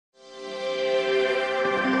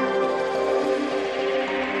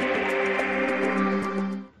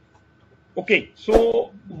Okay,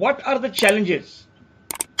 so what are the challenges?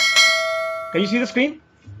 Can you see the screen?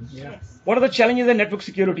 Yes. What are the challenges as a network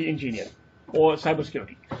security engineer or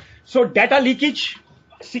cybersecurity? So data leakage,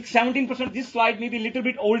 17%. This slide may be a little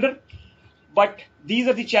bit older, but these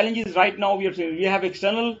are the challenges right now. We have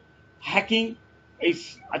external hacking. I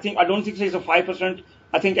don't think it's a 5%.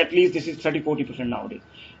 I think at least this is 30-40% nowadays.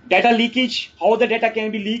 Data leakage, how the data can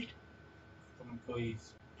be leaked?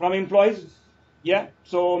 From employees. Yeah.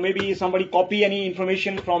 So maybe somebody copy any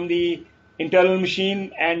information from the internal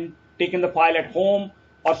machine and taken the file at home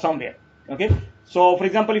or somewhere. Okay. So for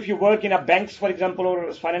example, if you work in a banks, for example, or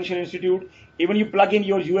a financial institute, even you plug in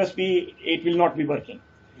your USB, it will not be working.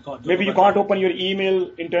 Maybe you can't open your email,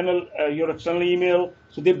 your external email,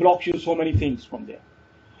 so they block you so many things from there.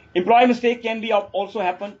 Employee mistake can be also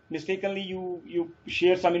happen. Mistakenly, you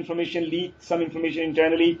share some information, leak some information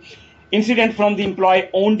internally. Incident from the employee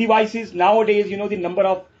own devices. Nowadays, the number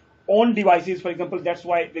of own devices, for example, that's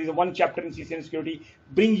why there is one chapter in CCNA security,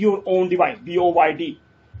 bring your own device, BOYD.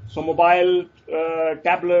 So mobile,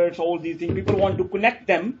 tablets, all these things, people want to connect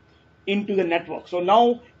them into the network. So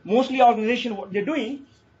now, mostly organizations, what they're doing,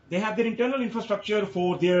 they have their internal infrastructure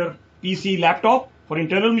for their PC, laptop, for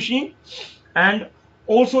internal machine, and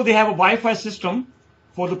also they have a Wi-Fi system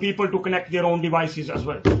for the people to connect their own devices as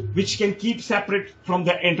well, which can keep separate from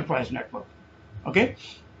the enterprise network. Okay.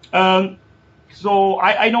 So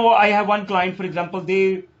I know I have one client, for example,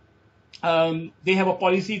 they have a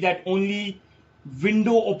policy that only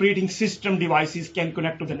Windows operating system devices can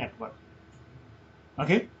connect to the network.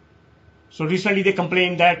 Okay. So recently they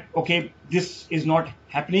complained that, okay, this is not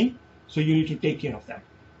happening, so you need to take care of that.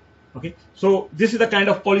 Okay, so this is the kind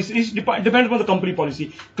of policy. It depends on the company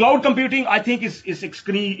policy. Cloud computing, I think, is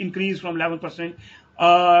increased from 11%.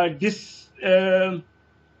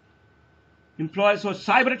 Employees, so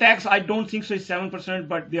cyber attacks, I don't think so. It's 7%,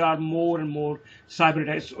 but there are more and more cyber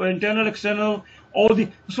attacks. So internal, external, all the.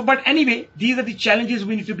 So, but anyway, these are the challenges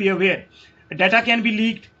we need to be aware. Data can be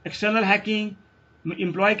leaked, external hacking,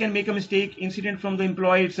 employee can make a mistake, incident from the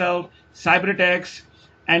employee itself, cyber attacks,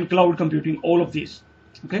 and cloud computing. All of these.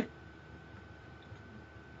 Okay.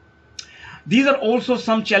 These are also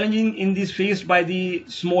some challenging in this faced by the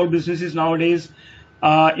small businesses nowadays.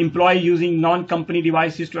 Employee using non-company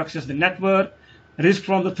devices to access the network. Risk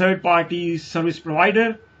from the third-party service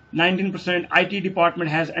provider. 19% IT department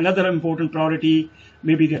has another important priority.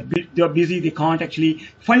 Maybe they're busy, they can't actually.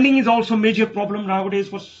 Funding is also a major problem nowadays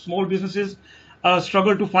for small businesses.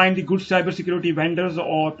 Struggle to find the good cybersecurity vendors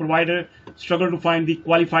or provider. Struggle to find the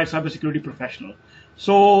qualified cybersecurity professional.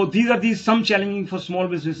 So these are some challenging for small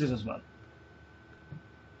businesses as well.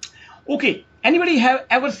 Okay, anybody have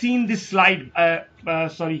ever seen this slide?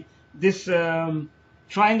 This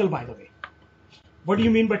triangle, by the way. What do you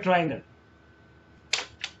mean by triangle?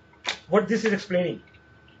 What this is explaining?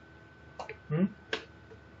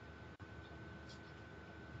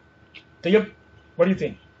 Tayyab, what do you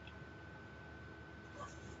think?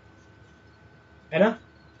 Anna,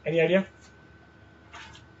 any idea?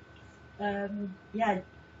 Yeah,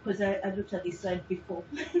 because I looked at this slide before.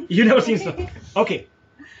 You never seen so? Okay.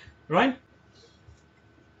 Right?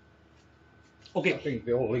 Okay. I think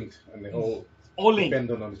they're all linked and they all linked.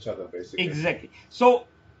 depend on each other, basically. Exactly. So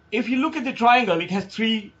if you look at the triangle, it has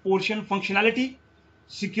three portions: functionality,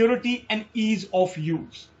 security, and ease of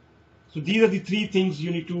use. So these are the three things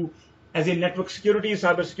you need to, as a network security,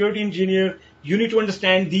 cybersecurity engineer, you need to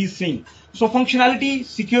understand these things. So functionality,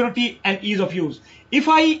 security, and ease of use. If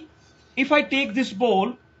I take this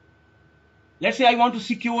ball, let's say I want to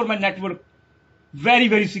secure my network, very,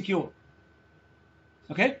 very secure.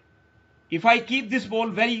 Okay. If I keep this ball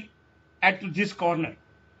very at this corner,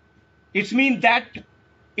 it means that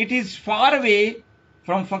it is far away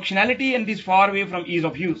from functionality and is far away from ease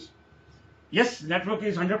of use. Yes, network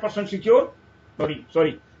is 100% secure.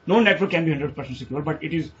 Sorry. No network can be 100% secure, but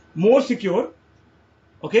it is more secure.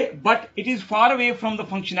 Okay. But it is far away from the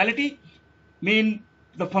functionality, the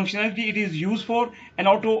functionality it is used for, and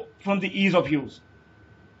also from the ease of use.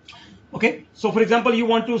 Okay, so for example, you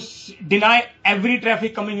want to deny every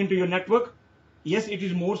traffic coming into your network. Yes, it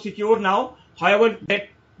is more secure now. However, it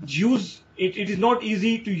is not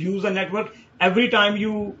easy to use a network. Every time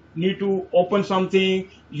you need to open something,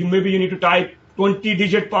 you need to type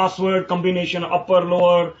 20-digit password combination, upper,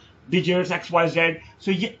 lower digits, XYZ.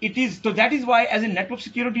 So that is why, as a network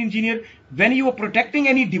security engineer, when you are protecting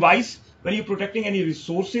any device, when you're protecting any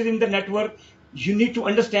resources in the network, you need to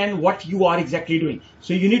understand what you are exactly doing.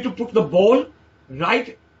 So you need to put the ball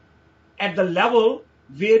right at the level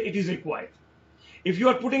where it is required. If you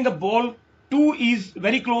are putting the ball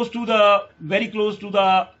very close to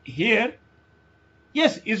the here,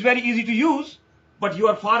 Yes, it's very easy to use, but you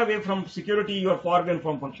are far away from security, you are far away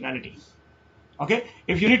from functionality. Okay,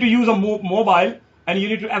 if you need to use a mobile and you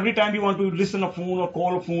need to, every time you want to listen a phone or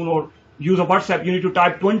call a phone or use a WhatsApp, you need to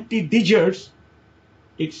type 20 digits.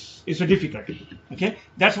 It's a difficult. Okay,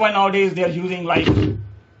 that's why nowadays they are using like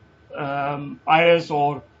iris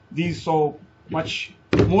or these, so much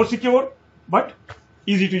more secure but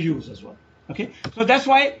easy to use as well. Okay, so that's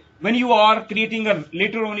why when you are creating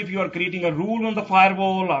later on, if you are creating a rule on the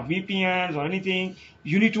firewall or VPNs or anything,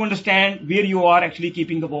 you need to understand where you are actually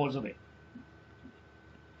keeping the balls away.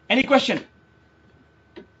 Any question?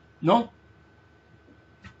 No?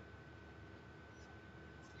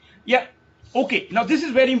 Yeah. Okay. Now this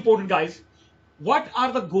is very important, guys. What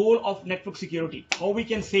are the goal of network security? How we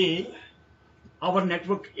can say our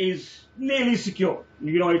network is nearly secure?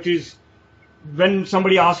 You know, it is when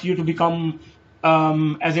somebody asks you to become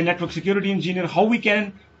as a network security engineer,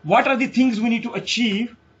 what are the things we need to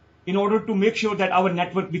achieve in order to make sure that our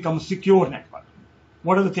network becomes secure network?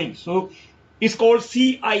 What are the things? So it's called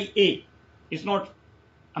CIA. It's not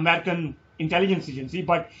American intelligence agency,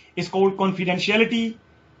 but it's called confidentiality,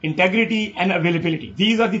 integrity, and availability.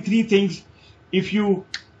 These are the three things. If you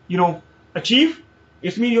achieve,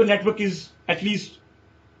 it means your network is at least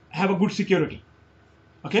have a good security.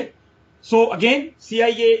 Okay. So again,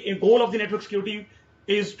 CIA, a goal of the network security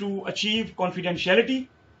is to achieve confidentiality,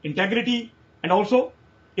 integrity, and also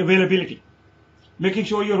availability. Making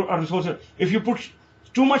sure your resources, if you put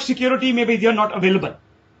too much security, maybe they are not available.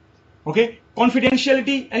 Okay.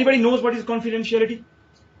 Confidentiality, anybody knows what is confidentiality?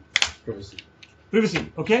 Privacy.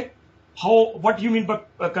 Privacy. Okay. What do you mean by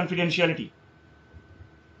confidentiality?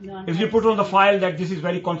 If you put on the file that this is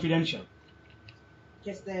very confidential.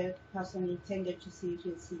 Just the person intended to see it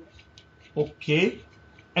will see it. Okay.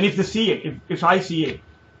 And if they see it, if I see it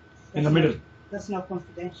in the middle. That's not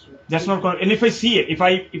confidential. That's not, and if I see it, if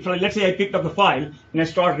I let's say I picked up the file and I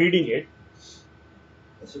start reading it.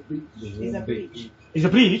 That's a breach. It's a breach. It's a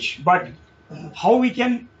breach, but how we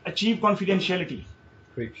can achieve confidentiality?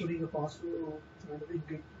 Putting a password or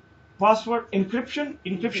encryption. Password,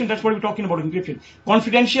 encryption, that's what we're talking about, encryption.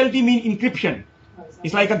 Confidentiality means encryption.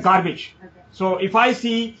 It's like a garbage. Okay. So if I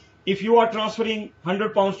see, if you are transferring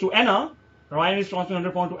 100 pounds to Anna, Ryan is transferring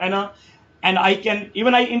 100 pounds to Anna, and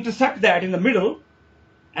I intercept that in the middle,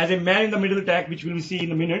 as a man in the middle tag, which we will see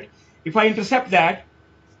in a minute. If I intercept that,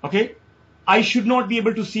 okay, I should not be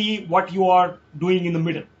able to see what you are doing in the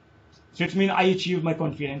middle. So it means I achieved my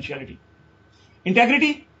confidentiality.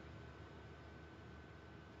 Integrity?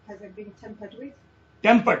 Has it been tampered with?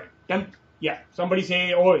 Tempered. Yeah. Somebody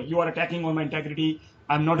say, oh, you are attacking on my integrity.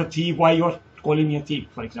 I'm not a thief. Why you are calling me a thief,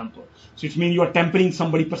 for example? So it means you are tempering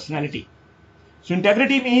somebody's personality. So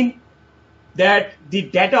integrity means that the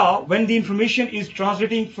data, when the information is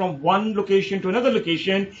translating from one location to another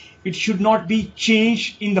location, it should not be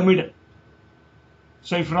changed in the middle.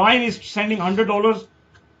 So if Ryan is sending $100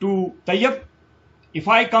 to Tayyab, if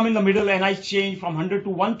I come in the middle and I change from 100 to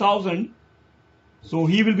 1,000, so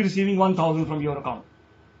he will be receiving 1,000 from your account.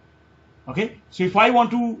 Okay. So if I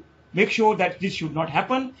want to make sure that this should not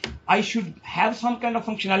happen, I should have some kind of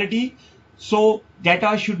functionality. So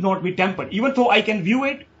data should not be tampered, even though I can view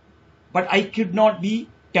it, but I could not be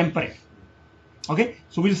tampered. Okay.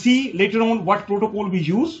 So we'll see later on what protocol we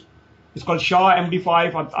use. It's called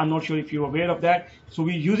SHA-MD5. I'm not sure if you're aware of that. So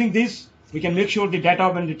we're using this. We can make sure the data,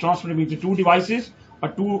 when they transfer between the two devices or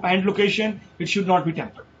two end location, it should not be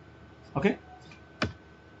tampered. Okay.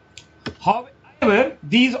 However,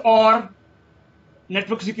 these are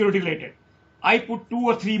network security related. I put 2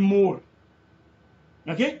 or 3 more.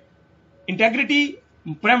 Okay. Integrity,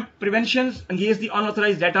 preventions against the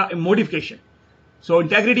unauthorized data and modification. So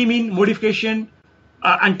integrity means modification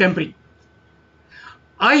and tampering.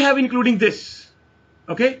 I have including this.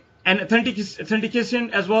 Okay. And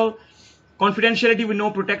authentication as well. Confidentiality, we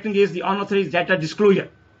know, protecting against the unauthorized data disclosure.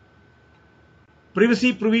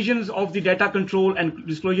 Privacy, provisions of the data control and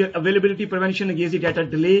disclosure. Availability, prevention against the data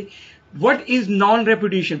delay. What is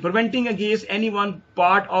non-repudiation? Preventing against anyone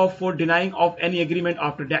part of for denying of any agreement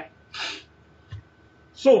after that.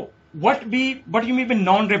 So what do you mean by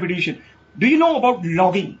non-repudiation? Do you know about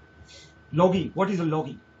logging? Logging. What is a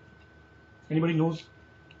logging? Anybody knows?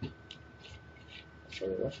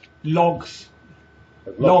 Sorry, what? Logs.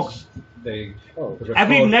 Logs.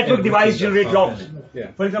 Every network device generates logs.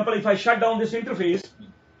 Yeah. For example, if I shut down this interface,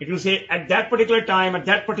 it will say at that particular time, at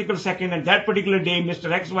that particular second, at that particular day,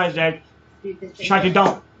 Mr. XYZ shut it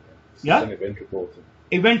down. Yeah? It's an event reporting.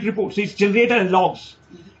 Event report. So it's generated logs.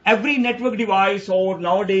 Every network device, or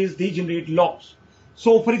nowadays they generate logs.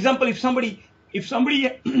 So for example, if somebody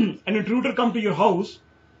an intruder come to your house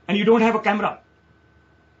and you don't have a camera,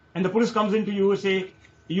 and the police comes into you and say,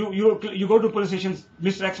 you go to police station,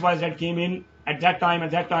 Mr. XYZ came in at that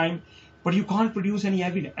time, but you can't produce any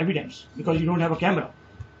evidence because you don't have a camera.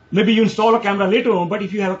 Maybe you install a camera later on, but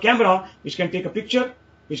if you have a camera which can take a picture,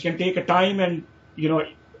 which can take a time and,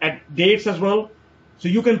 at dates as well, so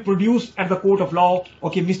you can produce at the court of law,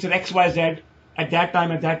 okay, Mr. XYZ at that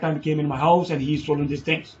time came in my house and he's stolen these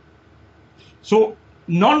things. So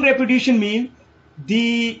non-repudiation means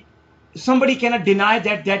somebody cannot deny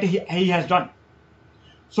that he has done.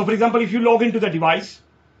 So for example, if you log into the device,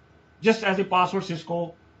 just as a password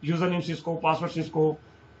Cisco, username Cisco, password Cisco,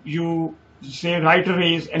 you say write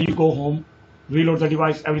erase and you go home, reload the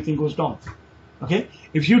device, everything goes down. Okay?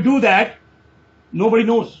 If you do that, nobody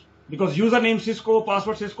knows because username Cisco,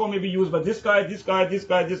 password Cisco may be used by this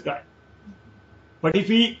guy. But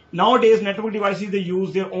if nowadays network devices, they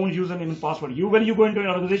use their own username and password. When you go into an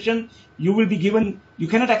organization, you will be given, you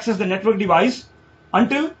cannot access the network device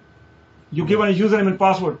until you give a username and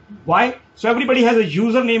password. Why? So everybody has a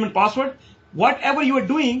username and password. Whatever you are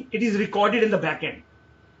doing, it is recorded in the back end.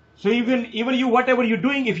 So even you, whatever you're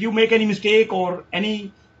doing, if you make any mistake or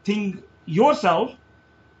anything yourself,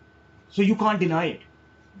 so you can't deny it.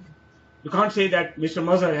 You can't say that Mr.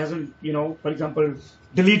 Mazhar hasn't, for example,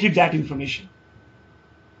 deleted that information.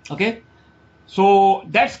 Okay? So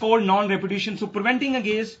that's called non-repudiation. So preventing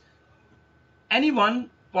against any one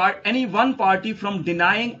party from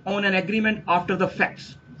denying on an agreement after the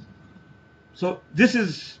facts. So this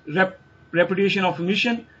is repudiation of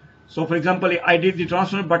omission. So for example, I did the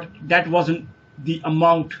transfer, but that wasn't the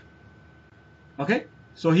amount. Okay?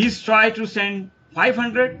 So he's tried to send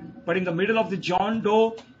 500, but in the middle of the John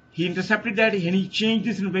Doe, he intercepted that and he changed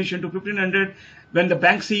this information to 1500. When the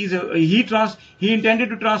bank sees he intended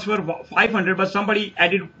to transfer 500, but somebody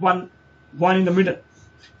added one in the middle.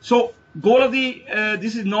 So goal of the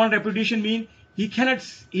this is non-repudiation mean he cannot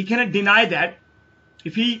deny that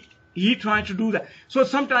if he tries to do that. So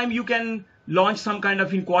sometimes you can launch some kind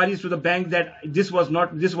of inquiries to the bank that this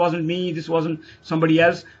wasn't me, this wasn't somebody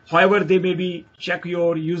else. However, they maybe check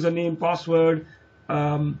your username, password,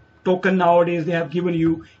 token nowadays they have given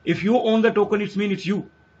you. If you own the token, it means it's you.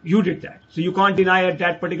 You did that. So you can't deny at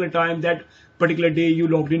that particular time, that particular day you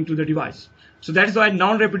logged into the device. So that is why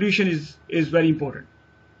non-repudiation is very important.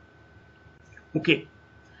 Okay.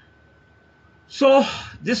 So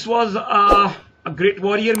this was a great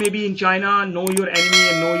warrior maybe in China. Know your enemy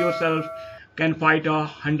and know yourself can fight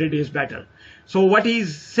 100 days battle. So what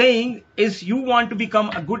he's saying is you want to become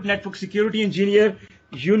a good network security engineer,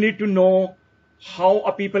 you need to know how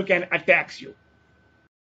a people can attack you.